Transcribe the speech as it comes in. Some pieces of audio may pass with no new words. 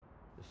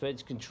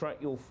Feds can track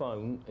your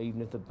phone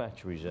even if the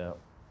battery's out.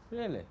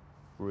 Really?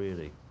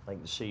 Really. They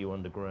can see you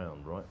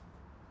underground, right?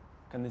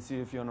 Can they see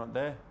if you're not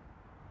there?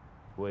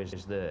 Where's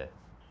there?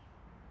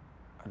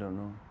 I don't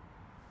know.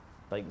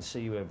 They can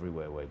see you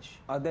everywhere, Wedge.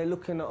 Are they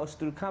looking at us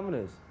through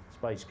cameras?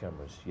 Space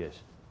cameras, yes.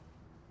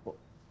 What?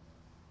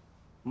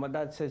 My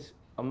dad says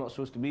I'm not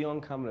supposed to be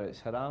on camera,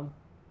 it's haram.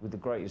 With the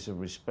greatest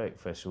of respect,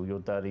 Fessel, your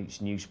dad eats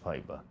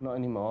newspaper. Not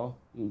anymore,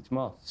 he eats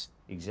moths.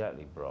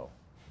 Exactly, bro.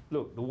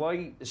 Look, the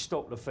way to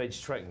stop the feds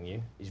tracking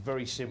you is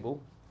very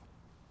simple.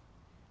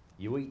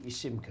 You eat your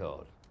SIM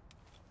card.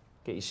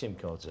 Get your SIM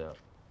cards out.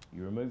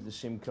 You remove the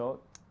SIM card,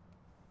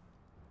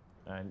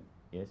 and,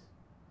 yes?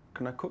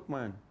 Can I cook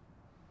mine?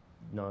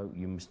 No,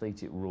 you must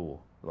eat it raw,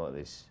 like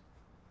this.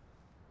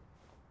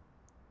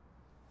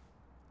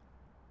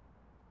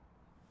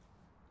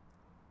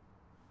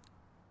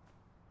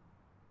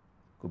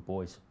 Good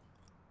boys.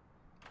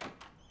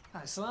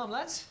 Right, salam,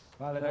 lads.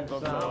 Thank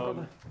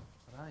God.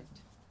 Right.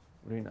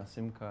 We're in our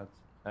SIM cards.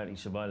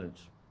 Anti-surveillance.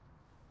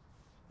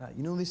 Right,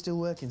 you know they still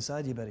work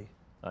inside you, Berry.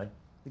 Eh?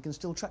 They can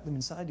still track them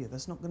inside you.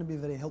 That's not going to be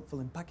very helpful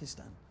in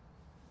Pakistan.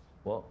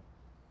 What?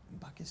 In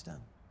Pakistan.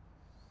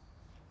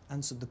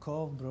 Answered the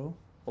call, bro.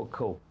 What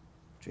call?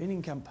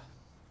 Training camp.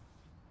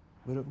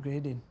 We're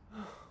upgrading.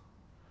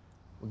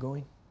 We're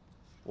going.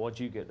 Why'd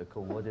you get the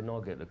call? Why didn't I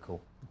get the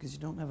call? Because you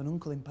don't have an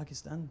uncle in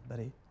Pakistan,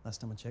 Berry,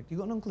 last time I checked. You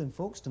got an uncle in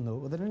Folkestone,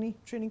 though. Are there any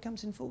training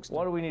camps in Folkestone?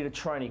 Why do we need a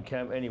training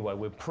camp anyway?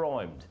 We're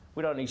primed.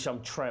 We don't need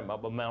some tramp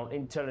up a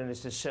mountain telling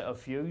us to set a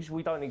fuse.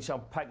 We don't need some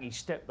packy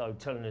step-though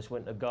telling us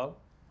when to go.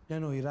 Yeah,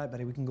 no, you're right,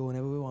 Berry. We can go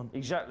whenever we want.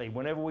 Exactly,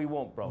 whenever we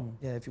want, bro.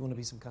 Yeah, if you want to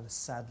be some kind of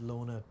sad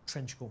loner,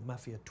 trenchcoat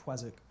mafia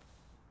twazzock.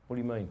 What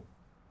do you mean?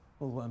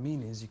 Well, what I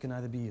mean is you can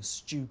either be a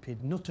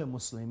stupid nutter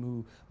Muslim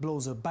who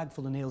blows a bag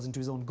full of nails into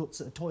his own guts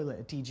at a toilet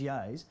at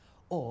TGI's,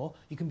 or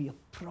you can be a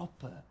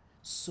proper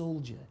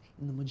soldier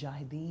in the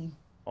Mujahideen.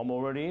 I'm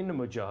already in the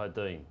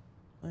Mujahideen.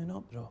 No, you're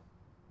not, bro.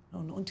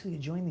 No, not until you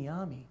join the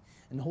army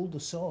and hold the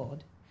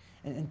sword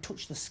and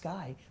touch the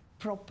sky.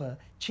 Proper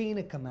chain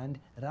of command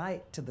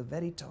right to the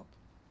very top.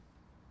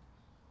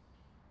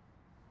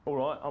 All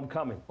right, I'm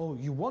coming. Oh,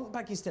 you want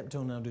Paki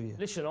Steptoe now, do you?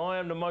 Listen, I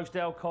am the most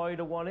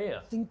Al-Qaeda one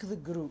here. Think of the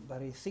group,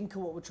 Barry. Think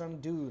of what we're trying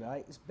to do,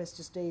 right? It's best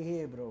to stay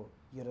here, bro.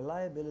 You're a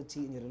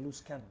liability and you're a loose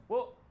cannon.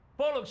 What?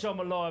 Bollocks, I'm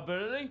a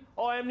liability.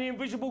 I am the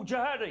invisible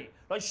jihadi.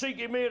 They seek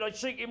him here, they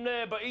seek him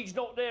there, but he's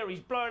not there.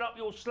 He's blowing up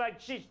your slag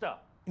sister.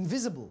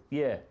 Invisible?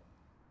 Yeah.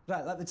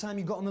 Right, like the time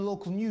you got on the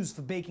local news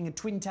for baking a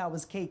Twin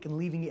Towers cake and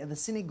leaving it at the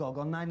synagogue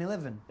on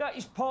 9/11. That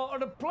is part of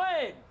the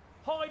plan.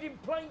 Hide in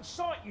plain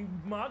sight, you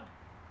mug.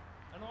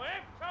 And I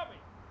am coming.